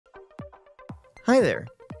Hi there!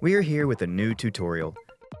 We are here with a new tutorial.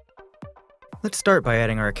 Let's start by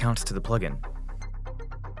adding our accounts to the plugin.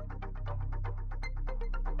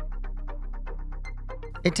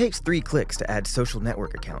 It takes 3 clicks to add social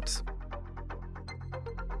network accounts.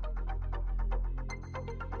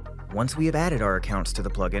 Once we have added our accounts to the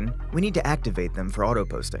plugin, we need to activate them for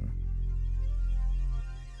auto-posting.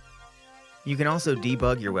 You can also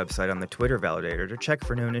debug your website on the Twitter validator to check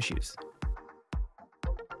for known issues.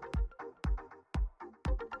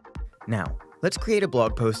 Now, let's create a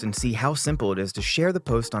blog post and see how simple it is to share the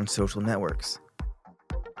post on social networks.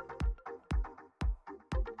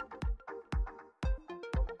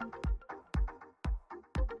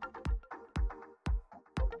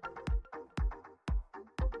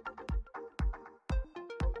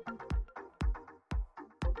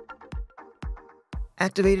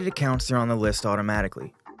 Activated accounts are on the list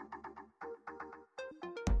automatically.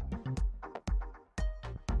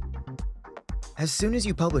 As soon as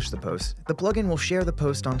you publish the post, the plugin will share the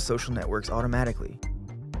post on social networks automatically.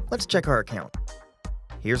 Let's check our account.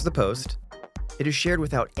 Here's the post. It is shared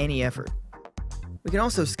without any effort. We can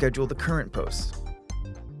also schedule the current posts.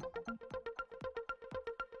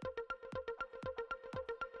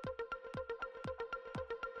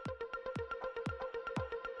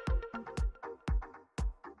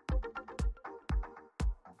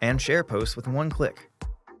 And share posts with one click.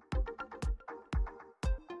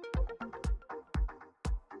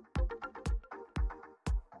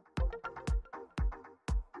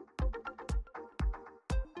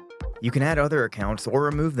 You can add other accounts or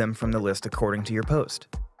remove them from the list according to your post.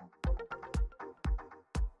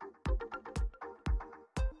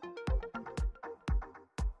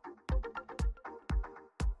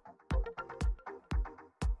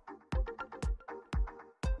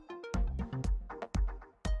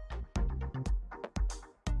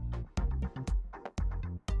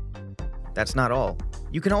 That's not all.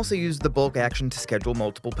 You can also use the bulk action to schedule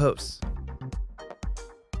multiple posts.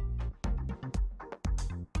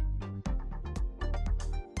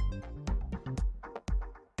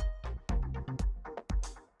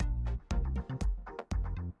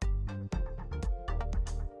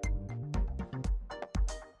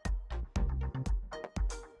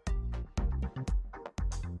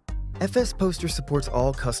 FS Poster supports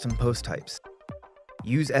all custom post types.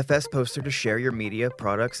 Use FS Poster to share your media,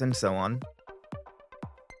 products, and so on.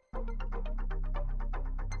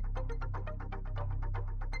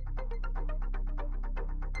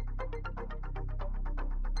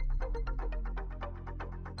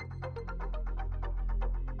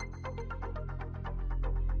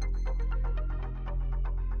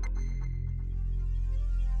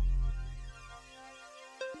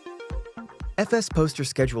 FS Poster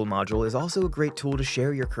Schedule module is also a great tool to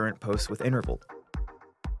share your current posts with interval.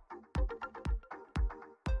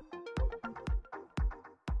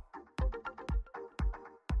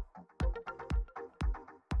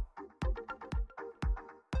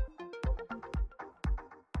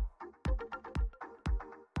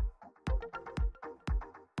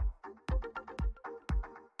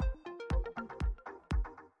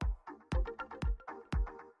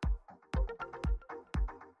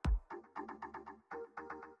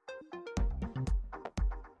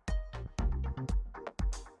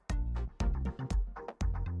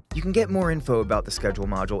 You can get more info about the Schedule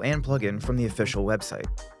module and plugin from the official website.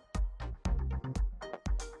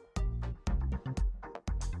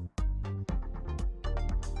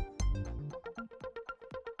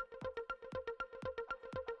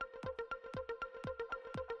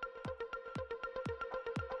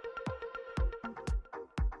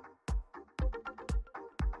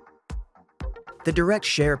 The Direct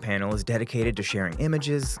Share panel is dedicated to sharing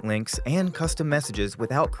images, links, and custom messages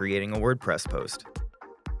without creating a WordPress post.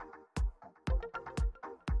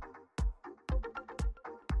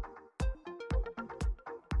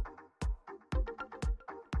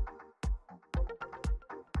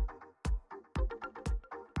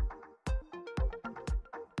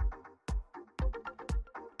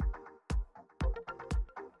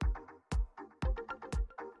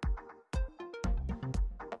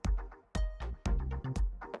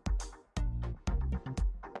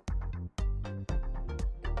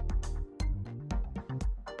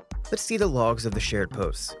 Let's see the logs of the shared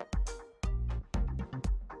posts.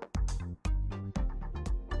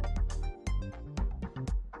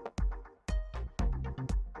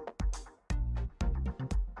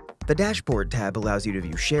 The Dashboard tab allows you to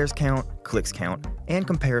view shares count, clicks count, and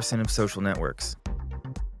comparison of social networks.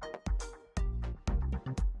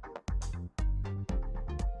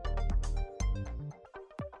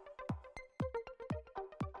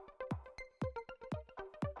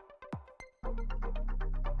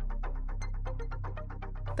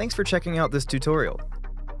 Thanks for checking out this tutorial.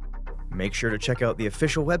 Make sure to check out the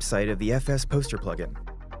official website of the FS Poster plugin.